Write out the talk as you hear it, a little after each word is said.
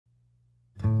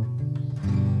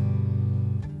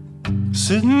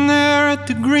Sitting there at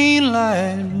the green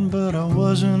light, but I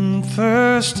wasn't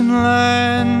first in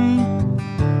line.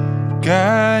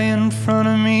 Guy in front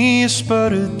of me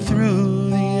sputtered through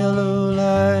the yellow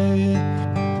light.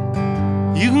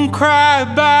 You can cry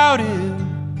about it,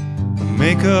 but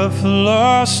make up for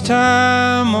lost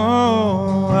time.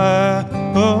 Oh, I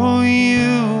owe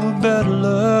you a better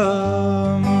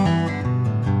love.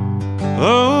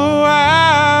 Oh,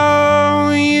 I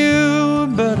owe you a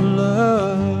better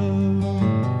love.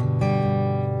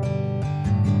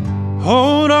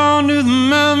 Hold on to the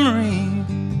memory,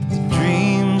 the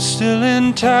dream's still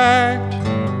intact.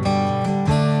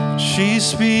 She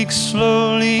speaks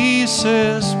slowly,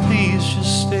 says, please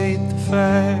just state the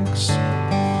facts.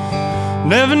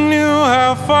 Never knew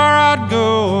how far I'd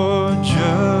go, or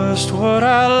just what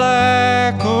I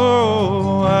lack.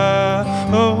 Oh, I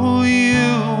owe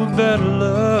you a better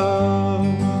love.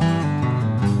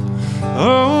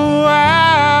 Oh,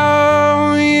 I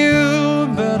owe you a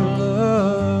better love.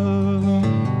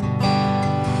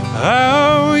 I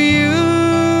owe you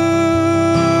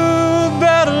a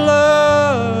better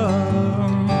love.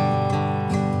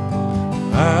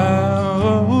 I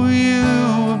owe you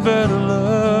a better love.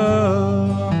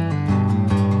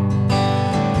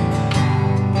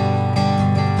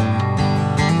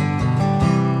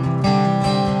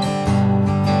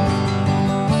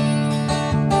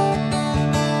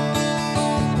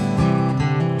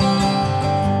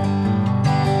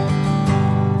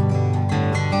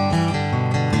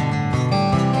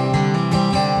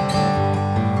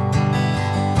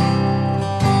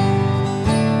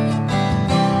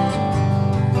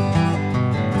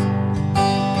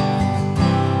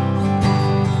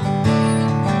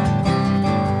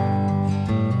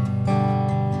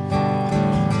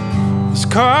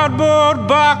 Cardboard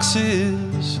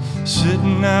boxes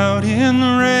sitting out in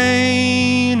the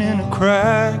rain, in a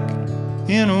crack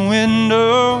in a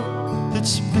window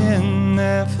that's been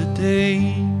there for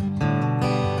days.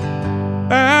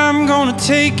 I'm gonna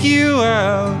take you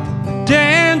out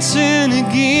dancing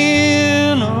again.